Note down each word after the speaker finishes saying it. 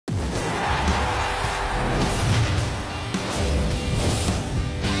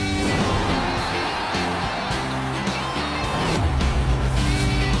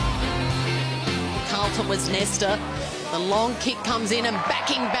was Nesta. The long kick comes in and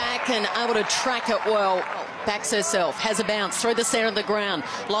backing back and able to track it well. Backs herself, has a bounce through the centre of the ground.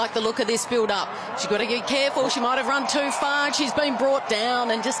 Like the look of this build-up. She's got to get careful. She might have run too far. She's been brought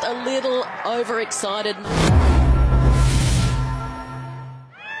down and just a little overexcited.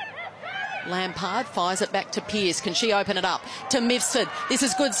 Lampard fires it back to Pearce. Can she open it up to Mifsud? This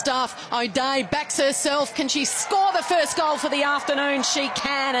is good stuff. O'Day backs herself. Can she score the first goal for the afternoon? She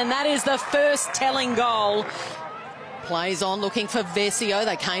can, and that is the first telling goal. Plays on, looking for Vesio.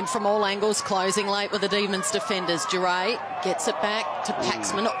 They came from all angles, closing late with the Demons defenders. Duray gets it back to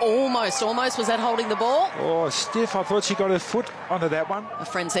Paxman. Almost was that holding the ball? Oh, stiff. I thought she got her foot onto that one. A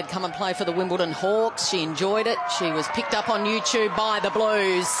friend said, come and play for the Wimbledon Hawks. She enjoyed it. She was picked up on YouTube by the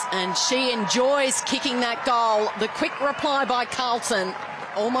Blues, and she enjoys kicking that goal. The quick reply by Carlton.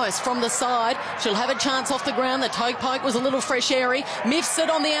 Almost from the side. She'll have a chance off the ground. The toe poke was a little fresh airy. Mifsud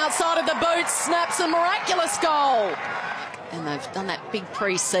on the outside of the boot, snaps a miraculous goal. And they've done that big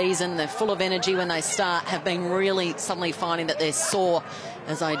pre-season. They're full of energy when they start. Have been really suddenly finding that they're sore.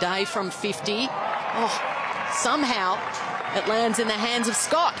 As O'Day from 50. Oh, somehow it lands in the hands of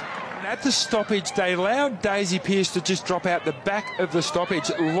Scott. And at the stoppage, they allowed Daisy Pearce to just drop out the back of the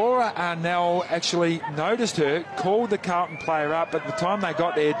stoppage. Laura Arnell actually noticed her, called the Carlton player up. But by the time they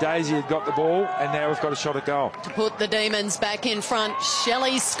got there, Daisy had got the ball, and now we've got a shot at goal. To put the Demons back in front,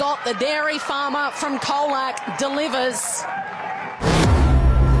 Shelley Scott, the dairy farmer from Colac, delivers.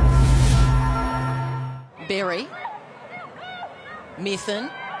 Berry.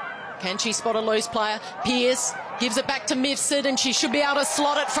 Mithen. Can she spot a loose player? Pearce gives it back to Mifsud, and she should be able to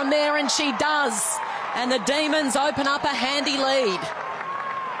slot it from there, and she does. And the Demons open up a handy lead.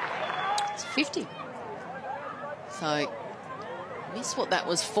 It's 50. So, miss what that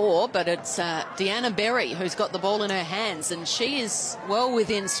was for, but it's Deanna Berry who's got the ball in her hands, and she is well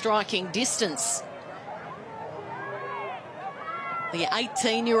within striking distance. The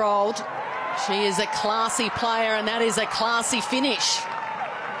 18-year-old, she is a classy player, and that is a classy finish.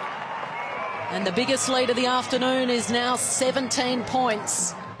 And the biggest lead of the afternoon is now 17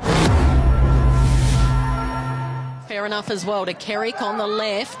 points. Fair enough as well to Kerrick on the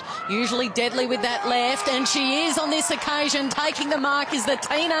left, usually deadly with that left, and she is on this occasion. Taking the mark is the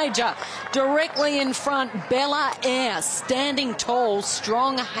teenager directly in front, Bella Eyre, standing tall,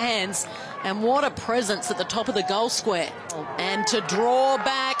 strong hands, and what a presence at the top of the goal square. And to draw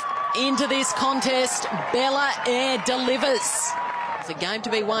back into this contest, Bella Eyre delivers. It's a game to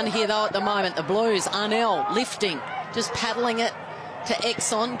be won here, though, at the moment. The Blues, Arnell lifting, just paddling it to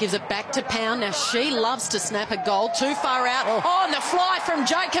Exxon, gives it back to Pound. Now, she loves to snap a goal. Too far out. Oh, and the fly from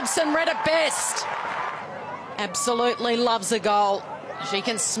Jacobson read it best. Absolutely loves a goal. She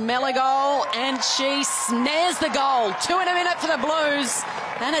can smell a goal, and she snares the goal. 2 in a minute for the Blues,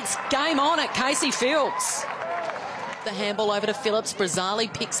 and it's game on at Casey Fields. The handball over to Phillips.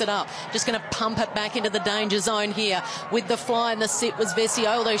 Brazzali picks it up. Just going to pump it back into the danger zone here. With the fly and the sit was Vesio,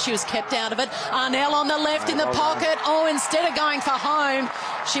 although she was kept out of it. Arnell on the left in the pocket. Oh, instead of going for home,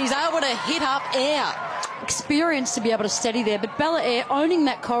 she's able to hit up Eyre. Experience to be able to steady there, but Bella Eyre owning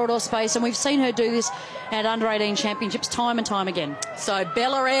that corridor space, and we've seen her do this at under-18 championships time and time again. So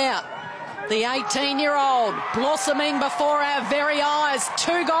Bella Eyre, the 18-year-old, blossoming before our very eyes.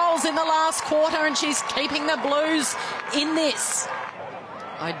 2 goals in the last quarter, and she's keeping the Blues in this.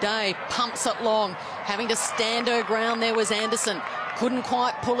 O'Day pumps it long, having to stand her ground. There was Anderson. Couldn't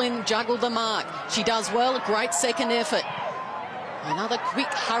quite pull in, juggle the mark. She does well, great second effort. Another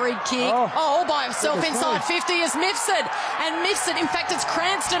quick, hurried kick. Oh, all by herself inside 50 is Mifsud. And Mifsud, in fact, it's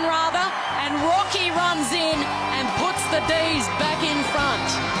Cranston rather. And Rocky runs in and puts the D's back in front.